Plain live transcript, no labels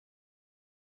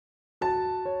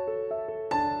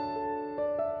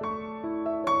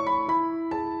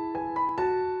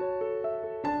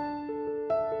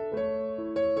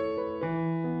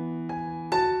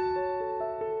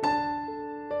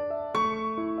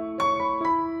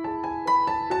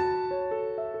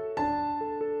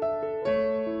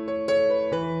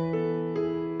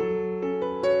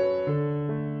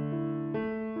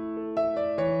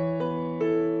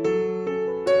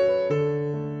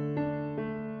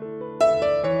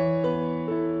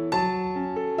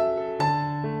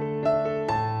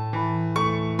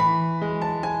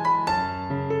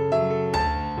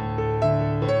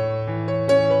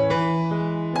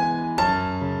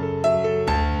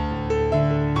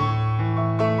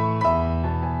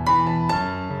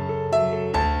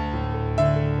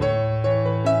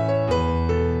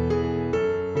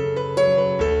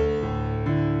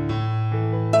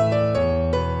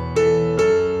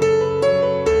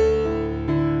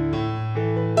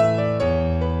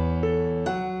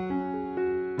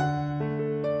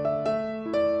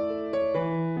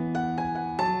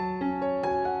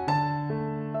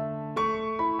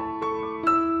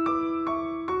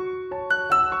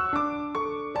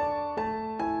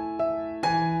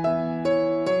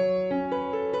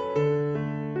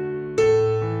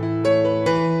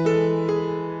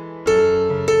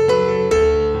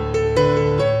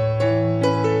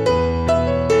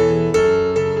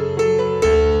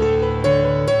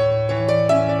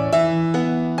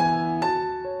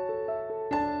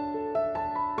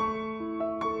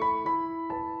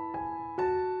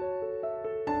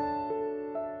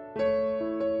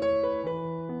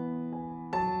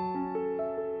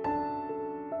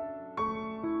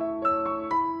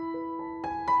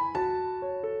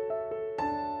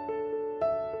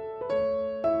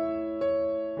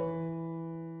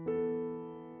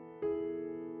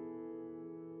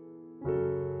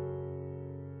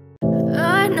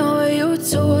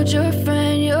told your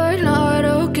friend you're not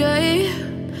okay,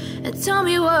 and tell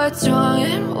me what's wrong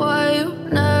and why you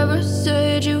never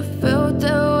said you felt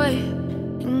that way.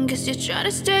 And guess you're trying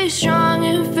to stay strong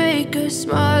and fake a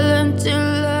smile until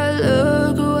I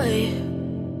look away.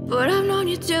 But I've known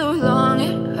you too long,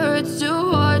 it hurts to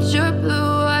watch your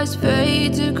blue eyes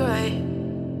fade to gray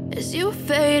as you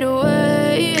fade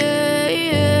away,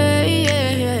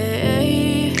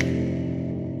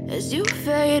 as you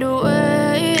fade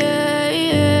away.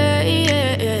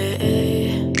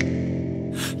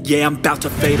 Yeah, I'm about to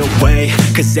fade away,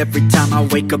 cause every time I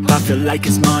wake up I feel like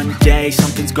it's Monday.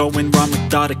 Something's going wrong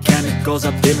with all the chemicals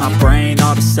up in my brain.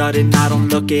 All of a sudden I don't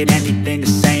look at anything the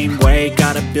same way.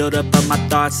 Got a build up of my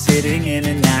thoughts sitting in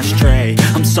an ashtray.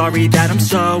 I'm sorry that I'm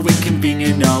so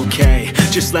inconvenient, okay.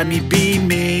 Just let me be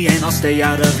me and I'll stay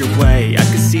out of your way. I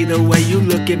can see the way you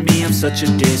look at me, I'm such a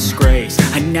disgrace.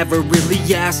 I never really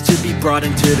asked to be brought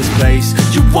into this place.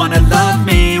 You wanna love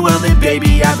me? Well then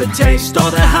baby have a taste.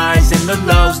 All the highs and the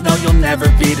lows, no you'll never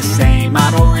be the same. I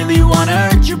don't really wanna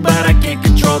hurt you but I can't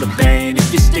control the pain.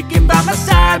 If you're sticking by my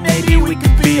side maybe we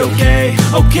could be okay.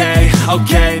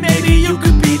 Okay, maybe you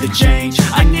could be the change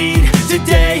I need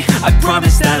today. I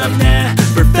promise that I've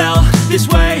never felt this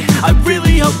way. I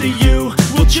really hope that you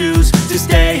will choose to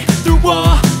stay through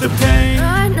all the pain.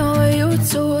 I know you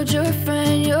told your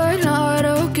friend you're not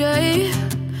okay,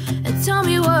 and tell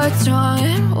me what's wrong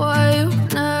and why you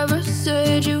never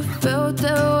said you felt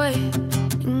that way.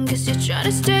 And guess you're trying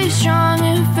to stay strong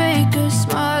and fake a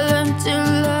smile until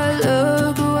I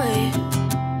look away.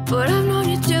 But I've known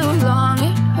you too long,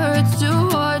 it hurts to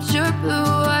watch your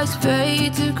blue eyes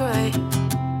fade to gray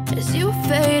as you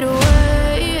fade away,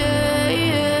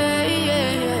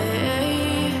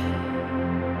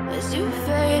 as you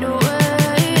fade away,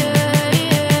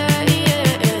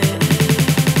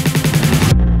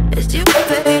 as you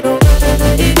fade away.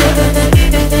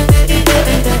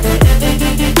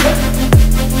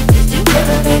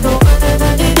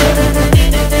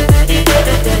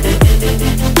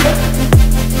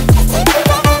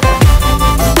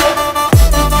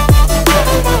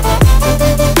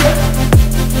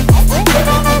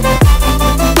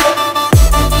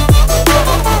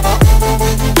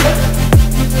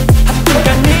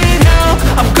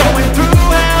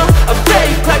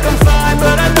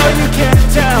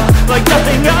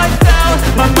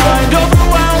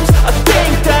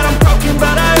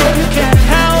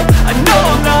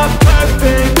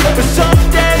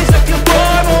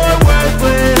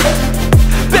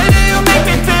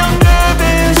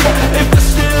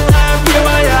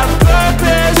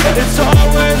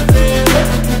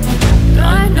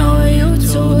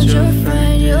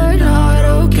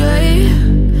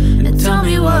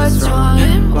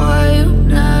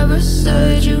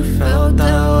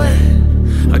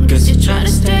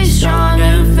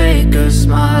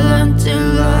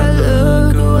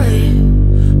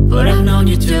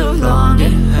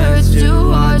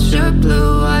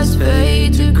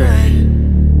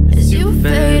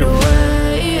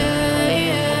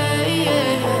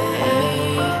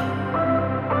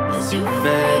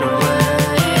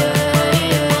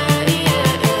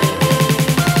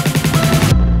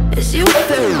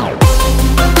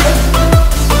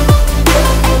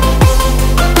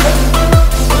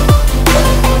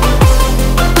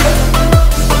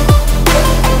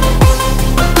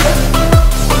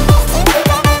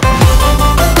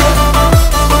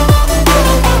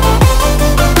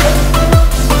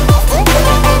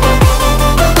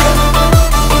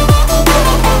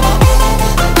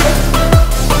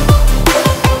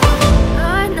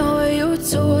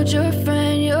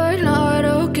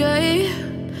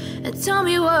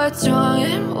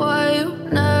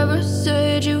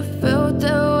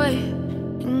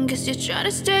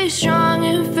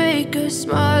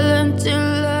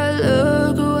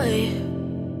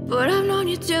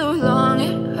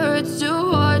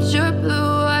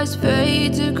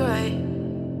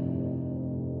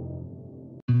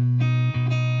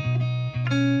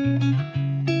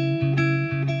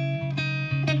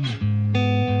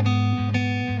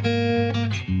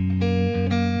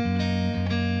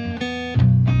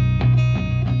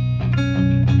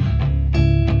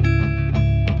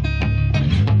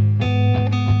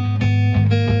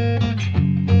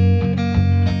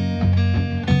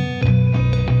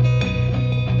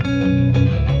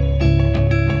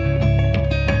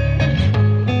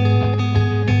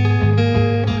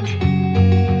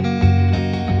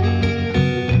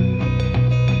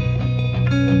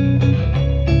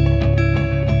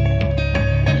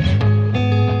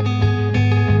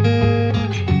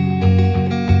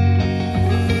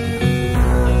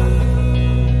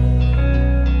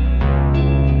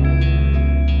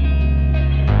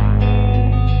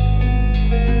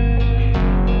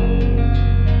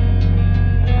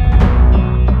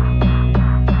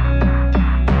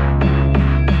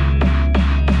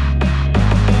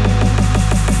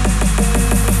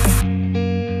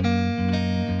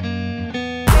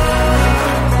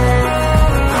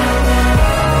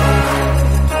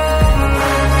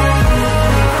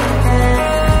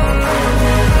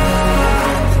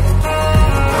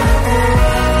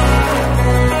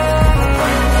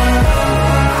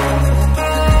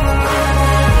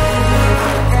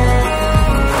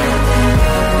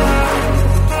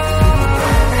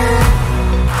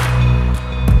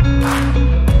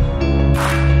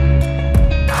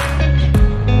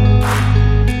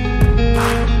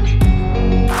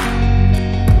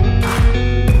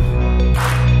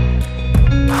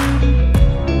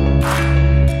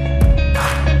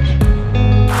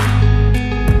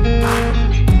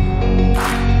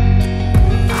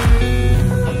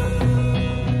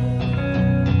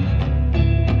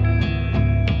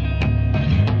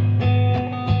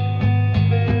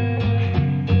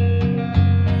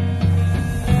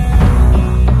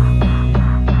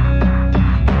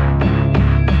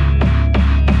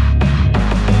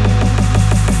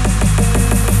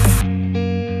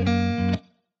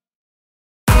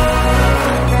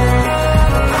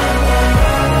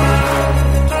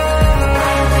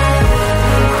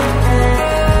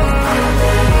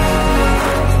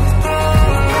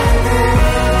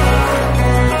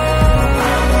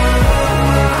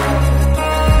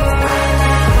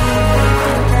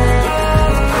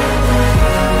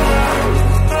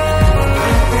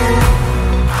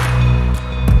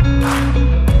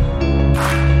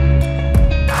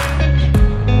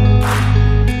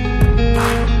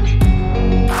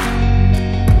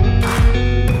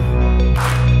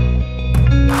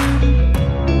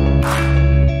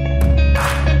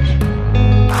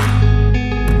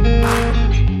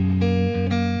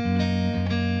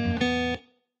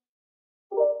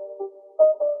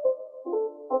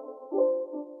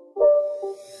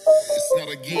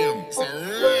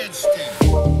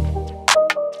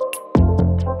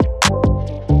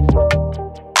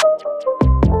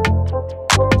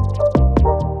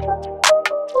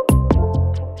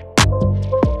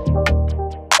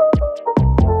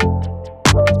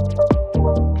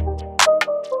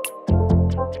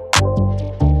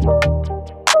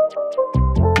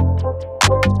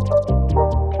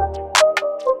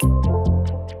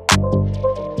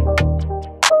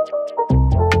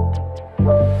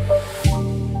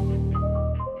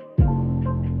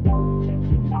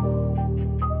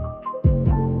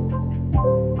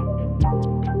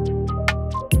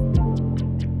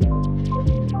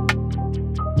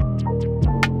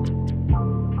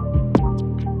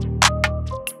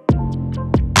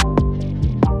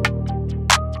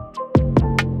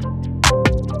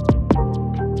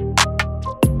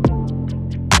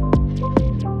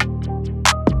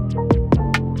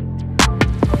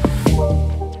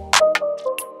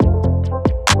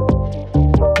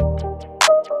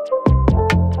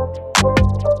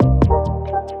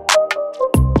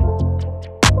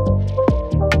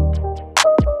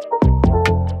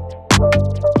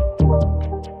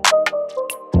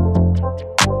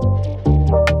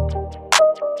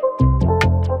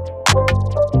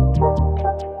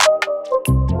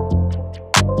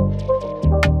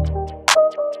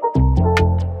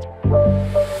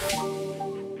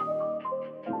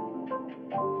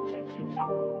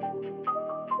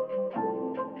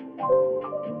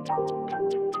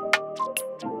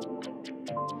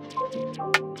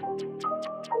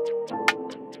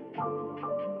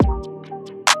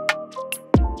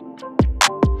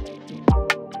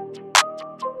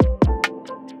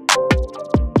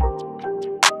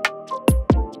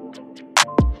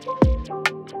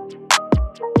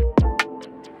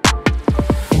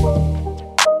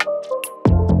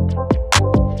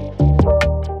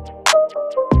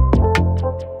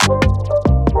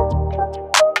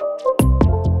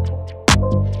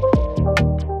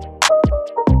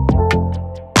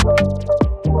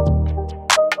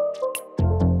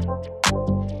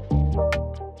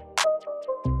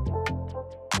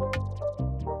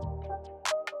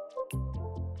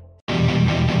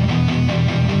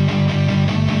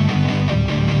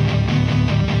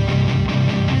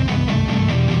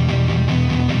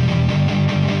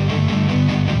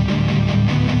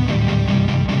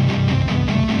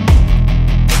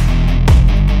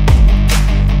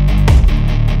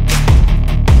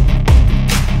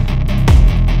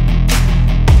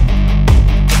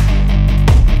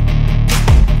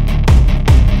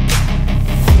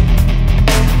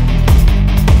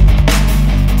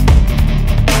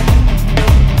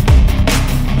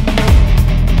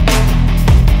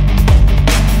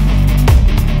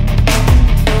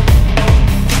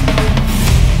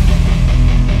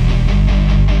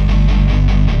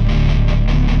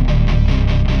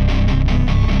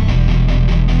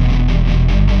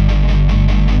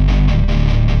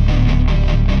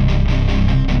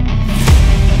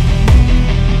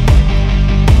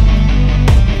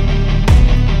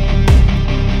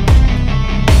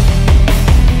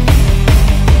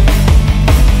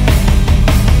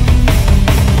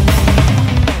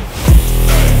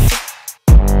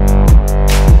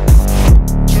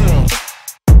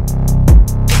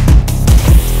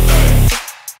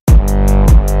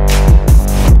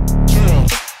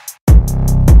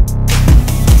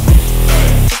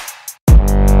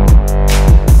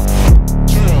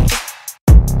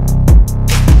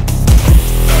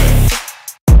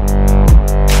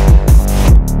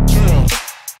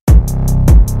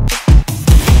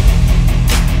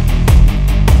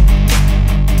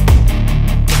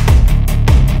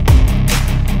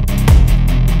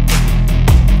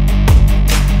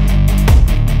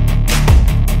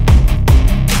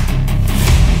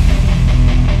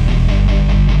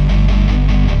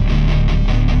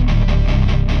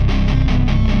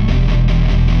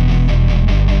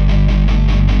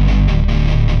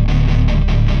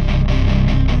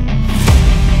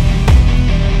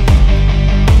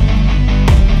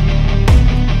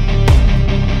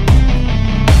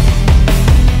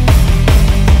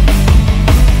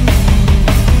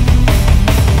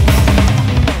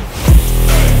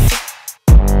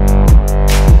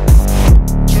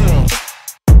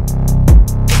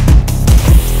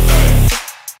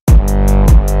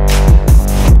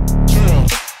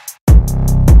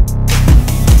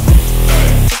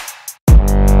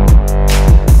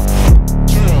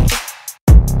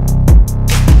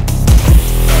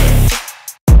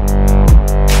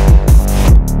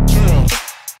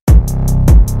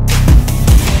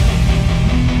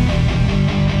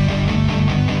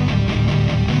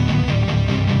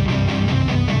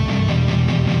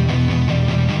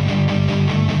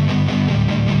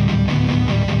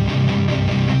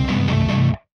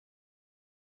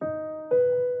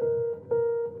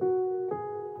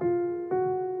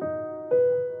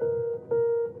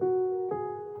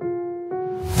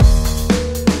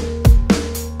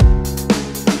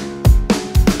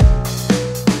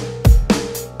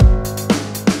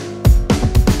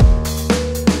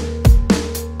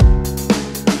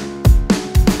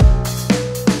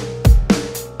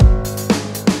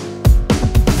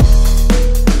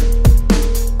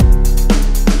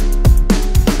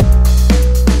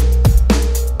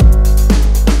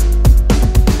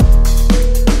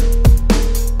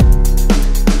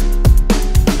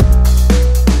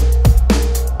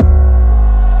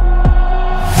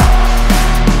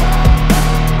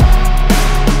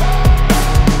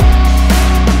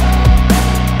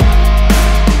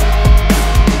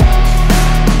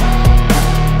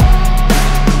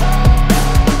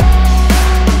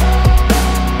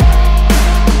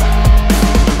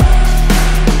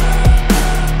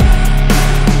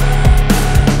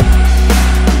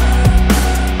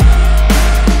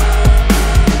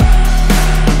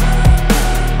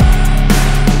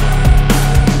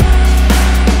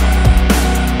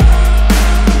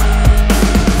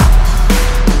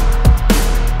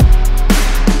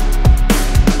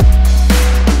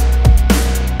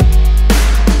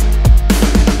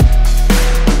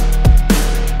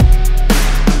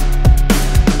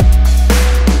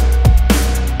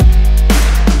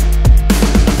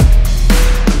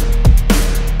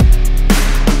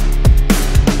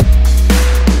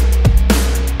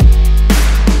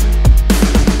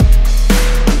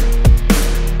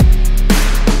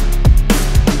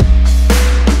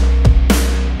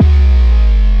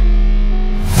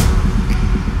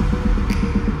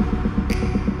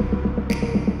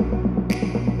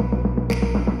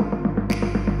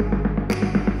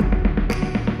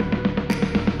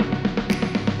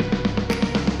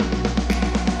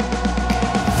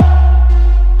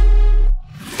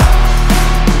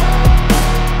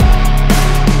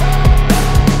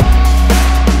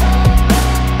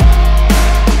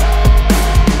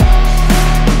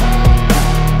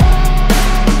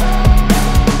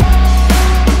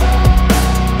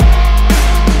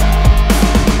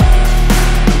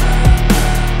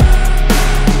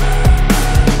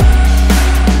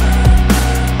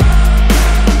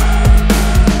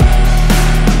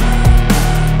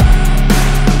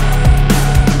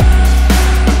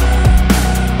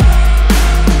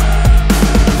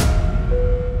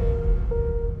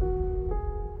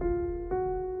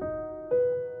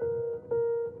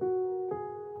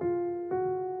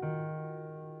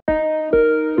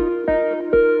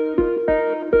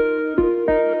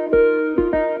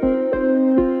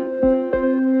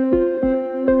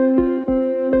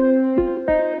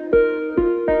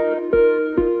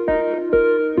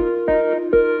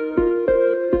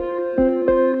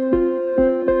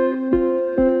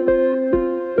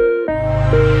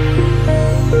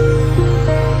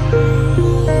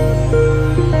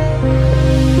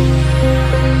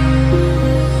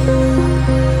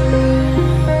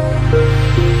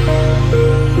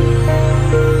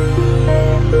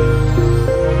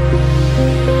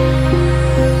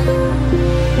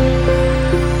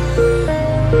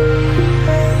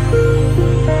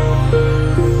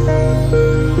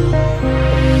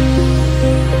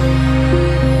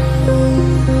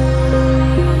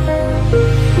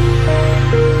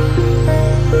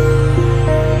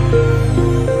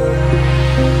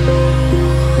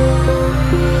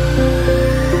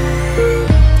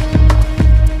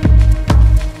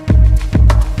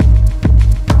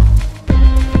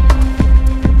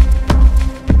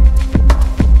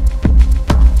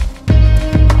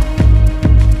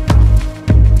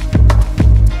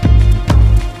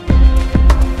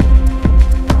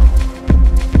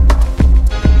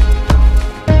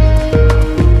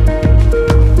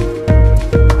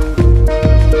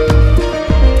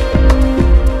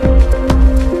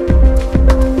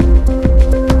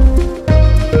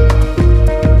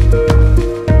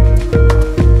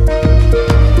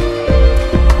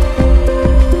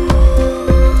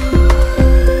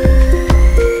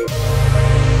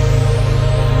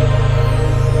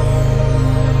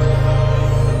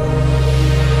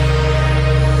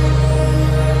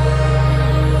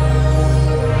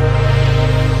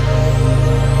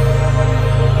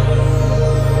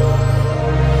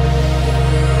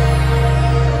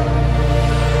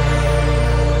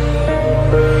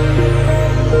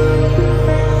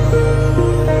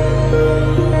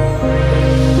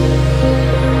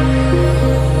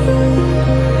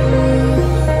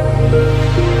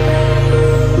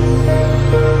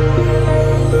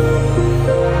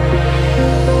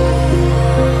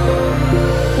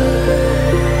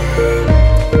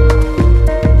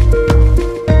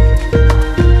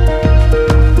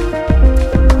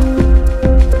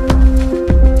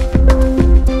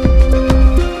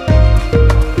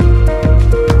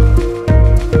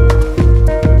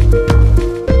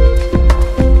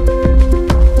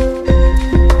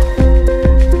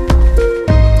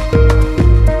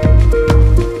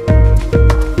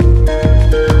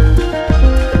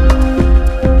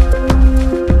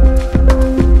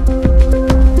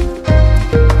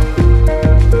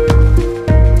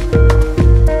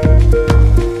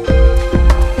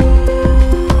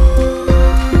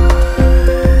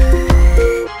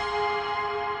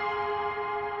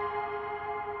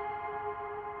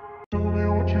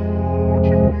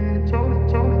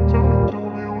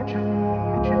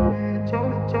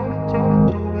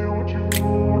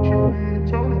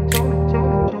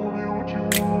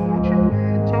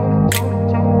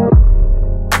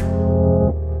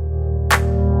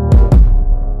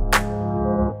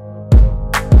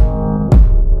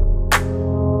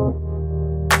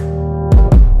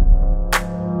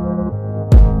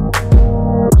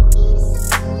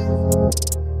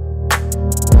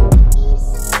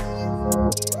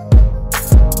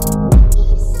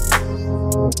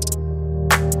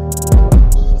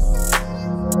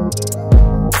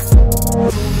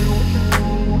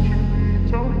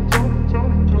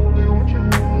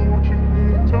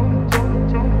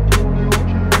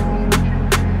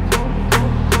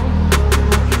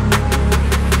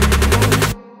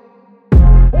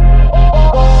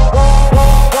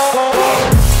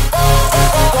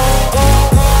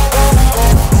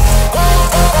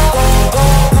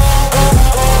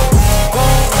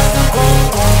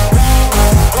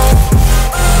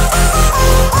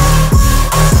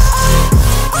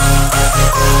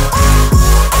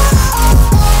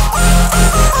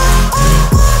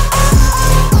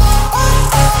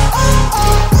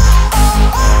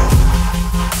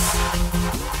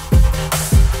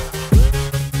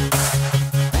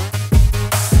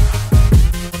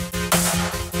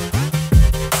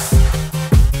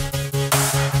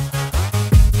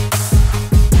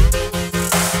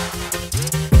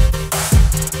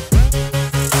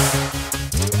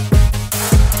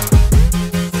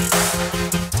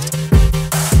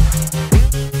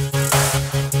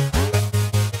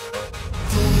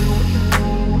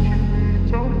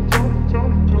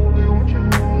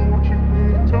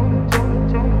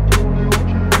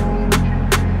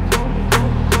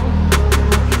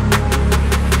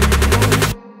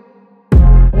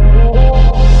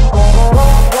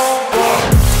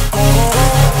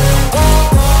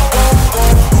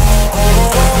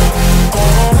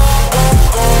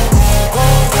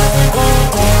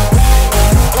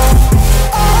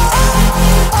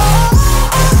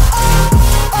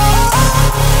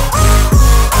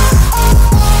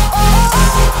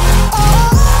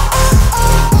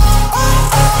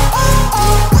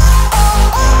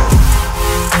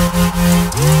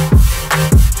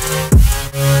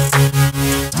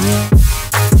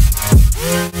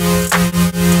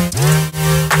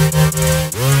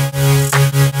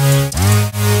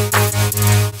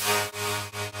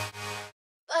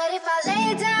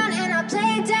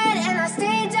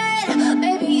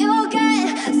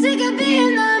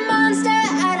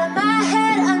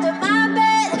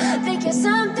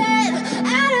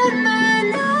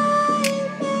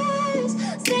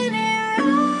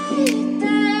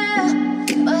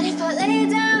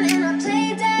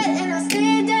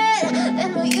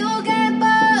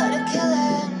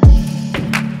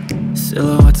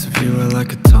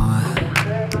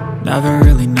 Never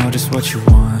really know just what you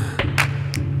want.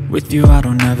 With you I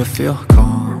don't ever feel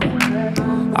calm.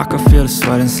 I can feel the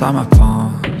sweat inside my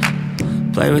palms.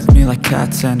 Play with me like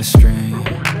cats and a string.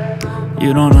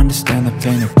 You don't understand the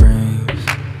pain it brings.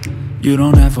 You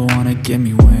don't ever wanna give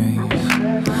me wings.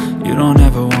 You don't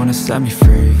ever wanna set me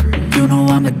free. You know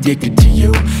I'm addicted to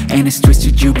you, and it's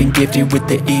twisted, you've been gifted with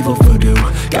the evil voodoo.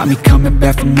 Got me coming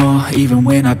back for more, even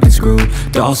when I've been screwed.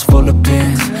 Dolls full of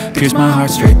pins, pierce my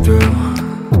heart straight through.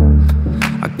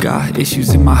 I got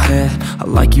issues in my head, I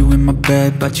like you in my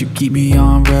bed, but you keep me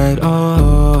on red.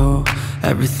 Oh,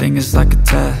 everything is like a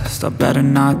test, I better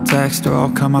not text or I'll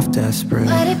come off desperate.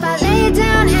 But if I lay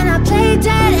down and I play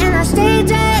dead and I stay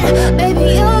dead,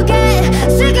 baby you'll get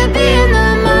sick of being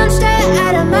the monster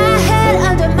out of my head,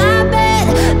 under my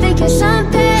bed, thinking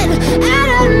something out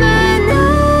of my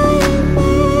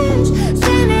nightmares,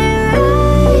 standing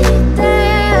right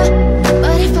there.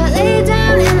 But if I lay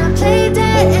down and I play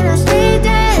dead and I stay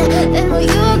dead, then will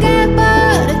you get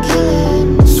bored of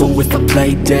killing? So if I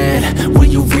play dead, will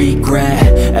you regret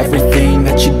everything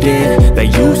that you did, that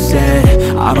you said?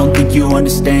 I don't think you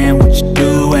understand what you're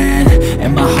doing,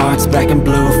 and my heart's black and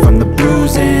blue from the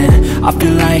bruising. I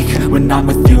feel like when I'm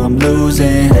with you I'm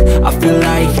losing. I feel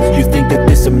like you think that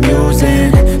this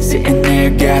amusing, sitting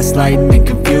there gaslighting and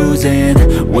confusing.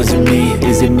 Was it me?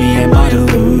 Is it me? Am I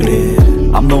deluded?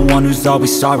 I'm the one who's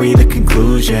always sorry, the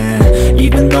conclusion,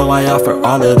 even though I offer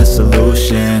all of the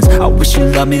solutions. I wish you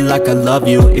loved me like I love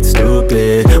you, it's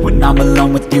stupid. When I'm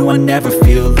alone with you I never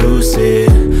feel lucid.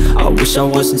 I wish I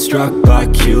wasn't struck by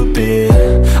Cupid.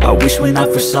 I wish when I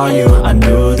first saw you I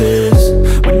knew this.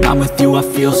 When I'm with you I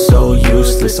feel so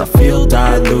useless, I feel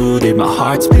diluted, my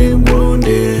heart's been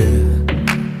wounded.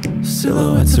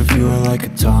 Silhouettes of you are like a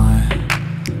taunt.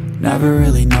 Never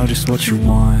really know just what you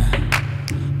want.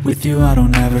 With you I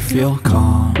don't ever feel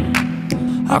calm.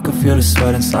 I can feel the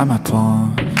sweat inside my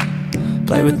palms.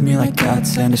 Play with me like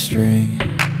cats and a string.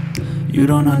 You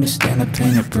don't understand the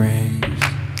pain it brings.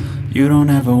 You don't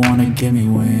ever wanna give me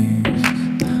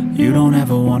wings. You don't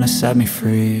ever wanna set me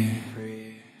free.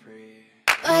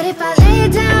 But if I lay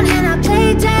down and I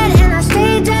play dead and I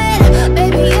stay dead,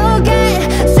 baby you'll get